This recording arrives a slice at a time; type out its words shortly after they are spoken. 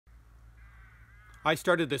I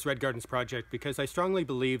started this Red Gardens project because I strongly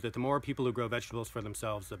believe that the more people who grow vegetables for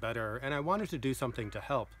themselves, the better, and I wanted to do something to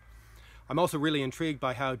help. I'm also really intrigued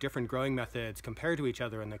by how different growing methods compare to each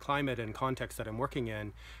other in the climate and context that I'm working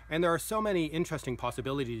in, and there are so many interesting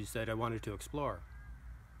possibilities that I wanted to explore.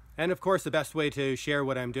 And of course, the best way to share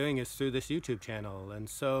what I'm doing is through this YouTube channel, and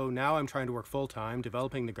so now I'm trying to work full-time,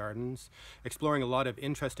 developing the gardens, exploring a lot of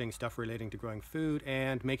interesting stuff relating to growing food,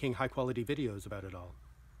 and making high-quality videos about it all.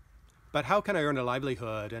 But how can I earn a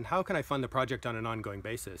livelihood, and how can I fund the project on an ongoing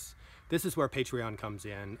basis? This is where Patreon comes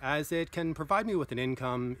in, as it can provide me with an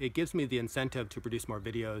income, it gives me the incentive to produce more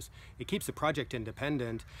videos, it keeps the project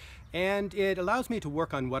independent, and it allows me to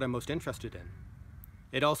work on what I'm most interested in.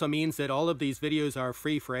 It also means that all of these videos are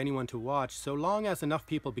free for anyone to watch, so long as enough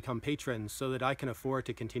people become patrons so that I can afford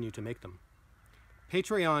to continue to make them.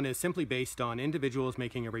 Patreon is simply based on individuals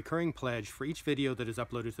making a recurring pledge for each video that is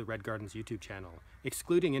uploaded to the Red Gardens YouTube channel,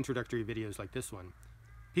 excluding introductory videos like this one.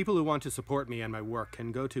 People who want to support me and my work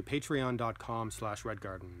can go to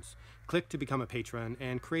patreon.com/redgardens, click to become a patron,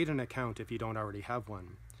 and create an account if you don't already have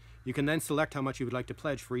one. You can then select how much you would like to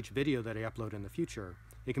pledge for each video that I upload in the future.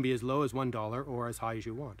 It can be as low as $1 or as high as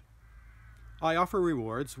you want. I offer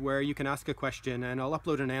rewards where you can ask a question and I'll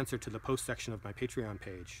upload an answer to the post section of my Patreon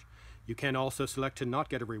page. You can also select to not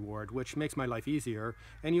get a reward, which makes my life easier,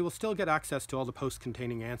 and you will still get access to all the posts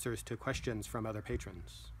containing answers to questions from other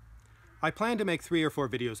patrons. I plan to make 3 or 4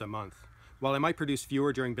 videos a month. While I might produce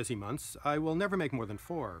fewer during busy months, I will never make more than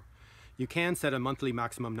 4. You can set a monthly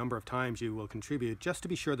maximum number of times you will contribute just to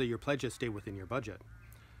be sure that your pledges stay within your budget.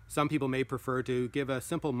 Some people may prefer to give a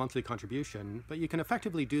simple monthly contribution, but you can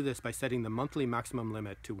effectively do this by setting the monthly maximum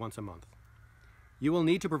limit to once a month. You will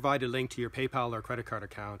need to provide a link to your PayPal or credit card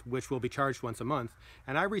account, which will be charged once a month,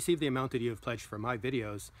 and I receive the amount that you have pledged for my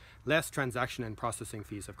videos, less transaction and processing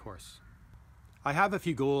fees, of course. I have a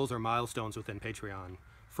few goals or milestones within Patreon.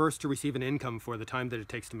 First, to receive an income for the time that it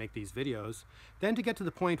takes to make these videos, then to get to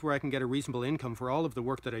the point where I can get a reasonable income for all of the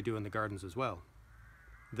work that I do in the gardens as well.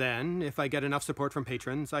 Then, if I get enough support from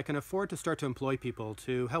patrons, I can afford to start to employ people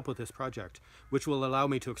to help with this project, which will allow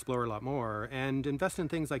me to explore a lot more and invest in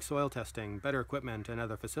things like soil testing, better equipment, and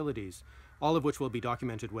other facilities, all of which will be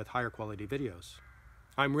documented with higher quality videos.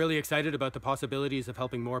 I'm really excited about the possibilities of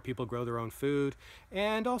helping more people grow their own food,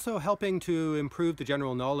 and also helping to improve the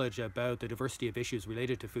general knowledge about the diversity of issues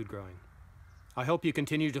related to food growing. I hope you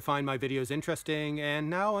continue to find my videos interesting and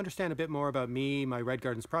now understand a bit more about me, my Red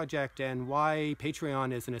Gardens project, and why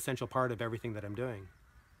Patreon is an essential part of everything that I'm doing.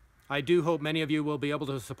 I do hope many of you will be able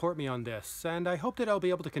to support me on this, and I hope that I'll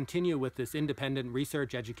be able to continue with this independent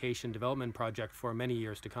research, education, development project for many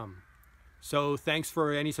years to come. So thanks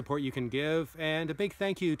for any support you can give, and a big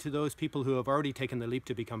thank you to those people who have already taken the leap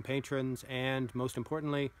to become patrons, and most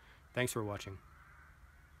importantly, thanks for watching.